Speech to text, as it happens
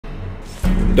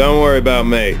Don't worry about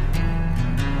me.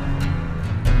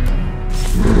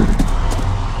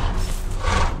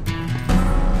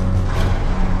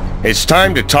 It's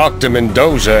time to talk to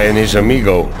Mendoza and his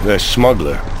amigo, the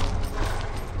smuggler.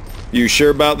 You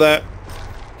sure about that?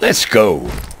 Let's go.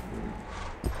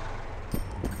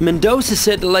 Mendoza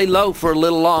said to lay low for a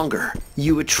little longer.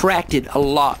 You attracted a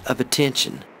lot of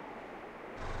attention.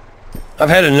 I've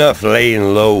had enough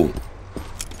laying low.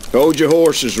 Hold your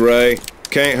horses, Ray.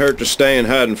 Can't hurt to stay in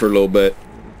hiding for a little bit.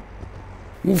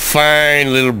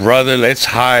 Fine, little brother, let's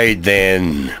hide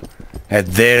then. At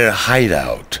their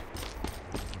hideout.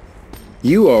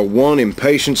 You are one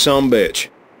impatient sumbitch.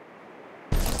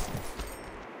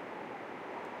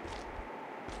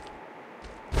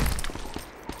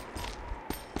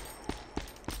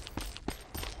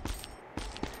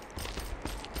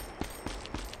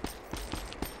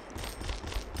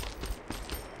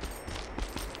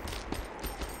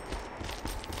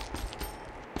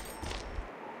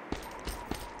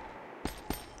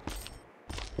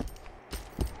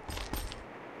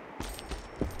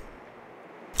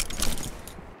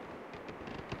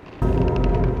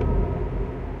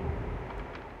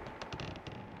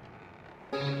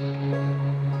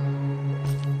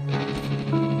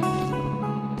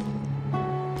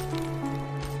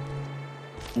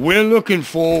 We're looking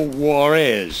for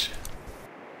Juarez.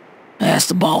 Ask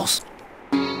the boss.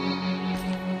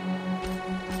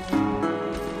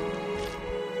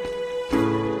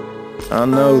 I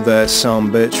know that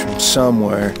sumbitch from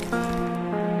somewhere.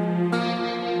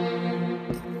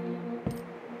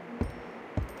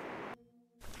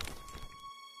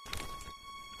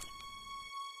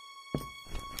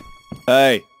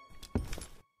 Hey.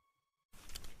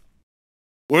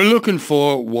 We're looking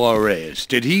for Juarez.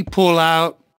 Did he pull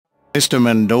out? Mr.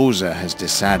 Mendoza has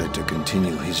decided to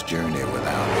continue his journey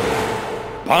without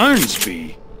me.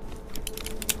 Barnsby?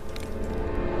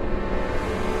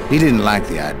 He didn't like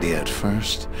the idea at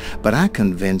first, but I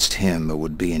convinced him it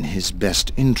would be in his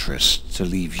best interest to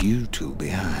leave you two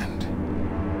behind.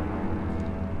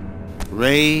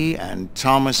 Ray and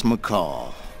Thomas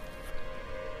McCall.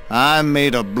 I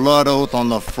made a blood oath on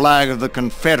the flag of the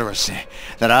Confederacy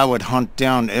that I would hunt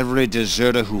down every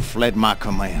deserter who fled my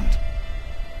command.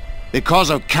 Because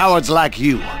of cowards like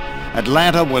you,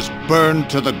 Atlanta was burned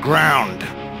to the ground.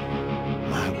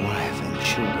 My wife and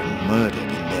children murdered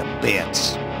in their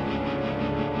beds.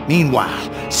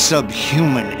 Meanwhile,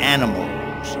 subhuman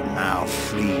animals are now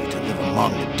free to live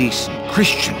among the decent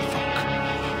Christian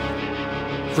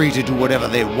folk. Free to do whatever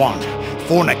they want.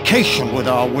 Fornication with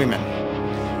our women.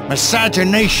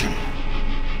 Miscegenation.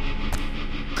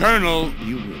 Colonel,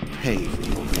 You will pay for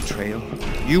your betrayal.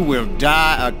 You will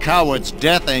die a coward's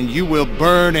death and you will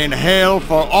burn in hell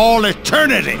for all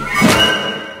eternity.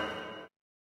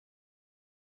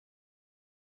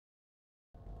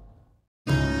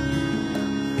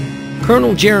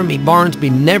 Colonel Jeremy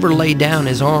Barnsby never laid down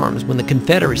his arms when the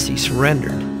Confederacy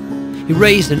surrendered. He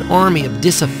raised an army of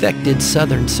disaffected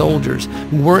Southern soldiers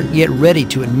who weren't yet ready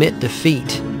to admit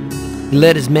defeat. He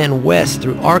led his men west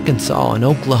through Arkansas and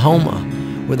Oklahoma,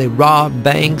 where they robbed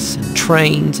banks and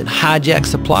trains and hijacked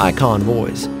supply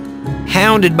convoys.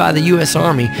 Hounded by the U.S.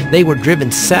 Army, they were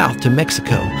driven south to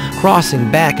Mexico,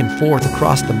 crossing back and forth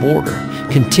across the border,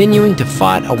 continuing to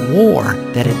fight a war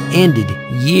that had ended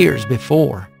years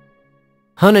before.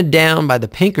 Hunted down by the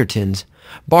Pinkertons,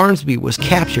 Barnsby was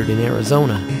captured in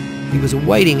Arizona. He was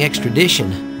awaiting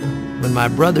extradition when my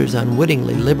brothers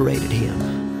unwittingly liberated him.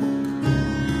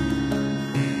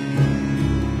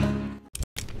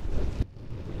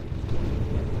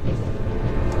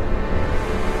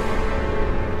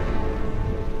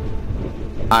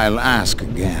 I'll ask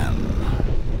again.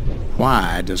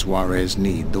 Why does Juarez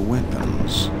need the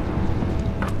weapons?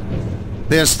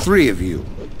 There's 3 of you,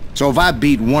 so if I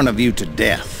beat one of you to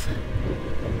death,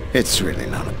 it's really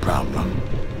not a problem.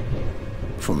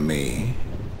 For me.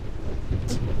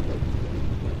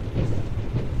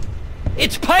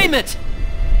 It's payment!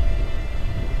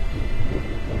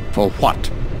 For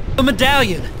what? The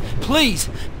medallion! Please,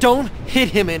 don't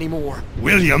hit him anymore.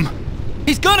 William.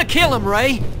 He's gonna kill him,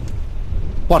 Ray!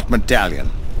 What medallion?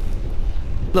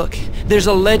 Look, there's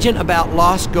a legend about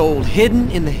lost gold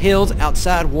hidden in the hills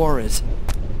outside Juarez.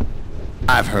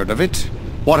 I've heard of it.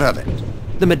 What of it?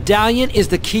 The medallion is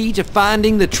the key to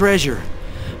finding the treasure.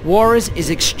 Juarez is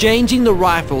exchanging the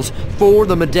rifles for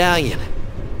the medallion.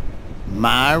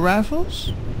 My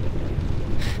rifles?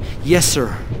 Yes,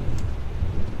 sir.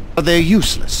 But they're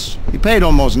useless. You paid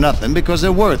almost nothing because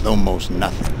they're worth almost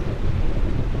nothing.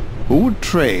 Who would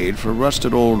trade for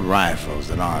rusted old rifles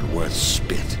that aren't worth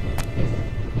spit?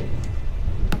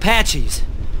 Apaches.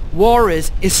 Juarez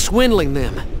is swindling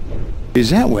them. Is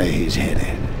that where he's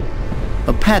headed?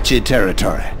 Apache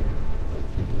territory.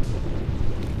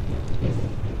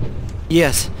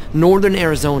 Yes, northern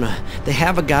Arizona. They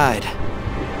have a guide.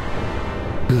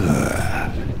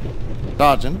 Good.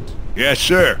 Sergeant, Yes,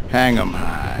 sir. hang 'em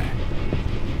high.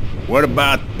 What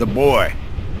about the boy?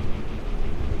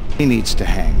 He needs to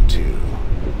hang too.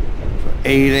 For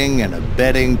aiding and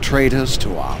abetting traitors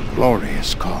to our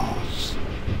glorious cause.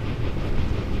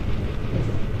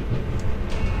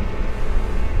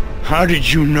 How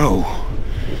did you know?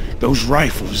 Those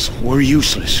rifles were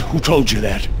useless. Who told you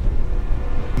that?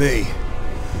 Me.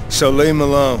 So leave him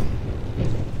alone.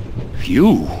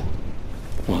 You?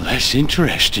 Well, that's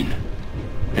interesting.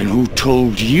 And who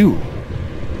told you?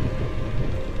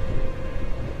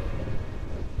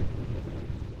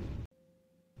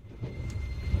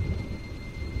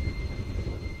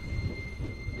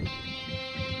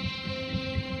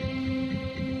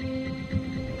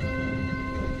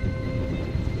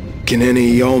 Can any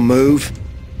of y'all move?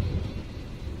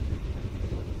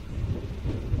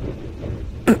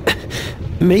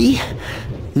 Me?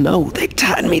 No, they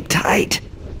tied me tight.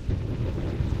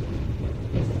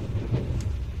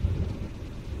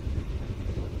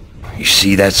 You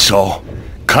see that saw?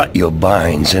 Cut your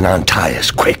binds and untie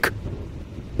us quick.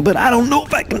 But I don't know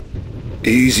if I can...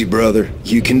 Easy, brother.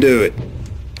 You can do it.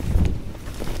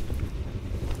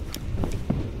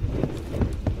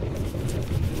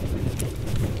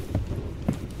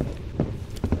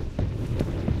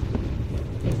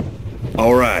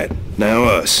 All right, now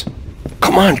us.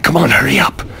 Come on, hurry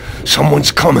up.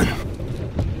 Someone's coming.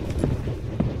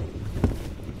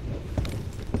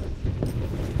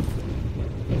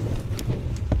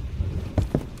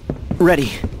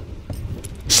 Ready.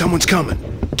 Someone's coming.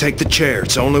 Take the chair.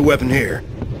 It's the only weapon here.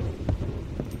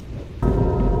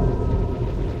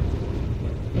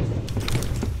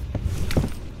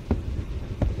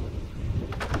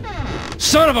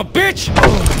 Son of a bitch!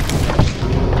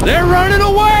 They're running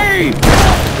away!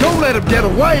 Don't let him get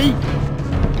away!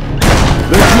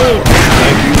 Let's move.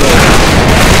 Thank you,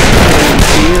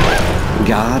 Lord.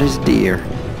 God is dear.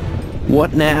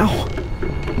 What now?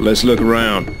 Let's look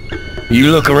around.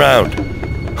 You look around.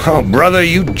 Oh, brother,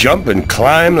 you jump and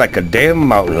climb like a damn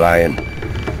mountain lion.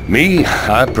 Me,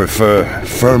 I prefer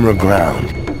firmer ground.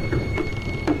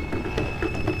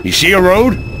 You see a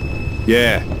road?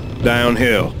 Yeah,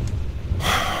 downhill.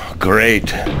 Great.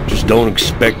 Just don't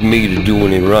expect me to do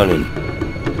any running.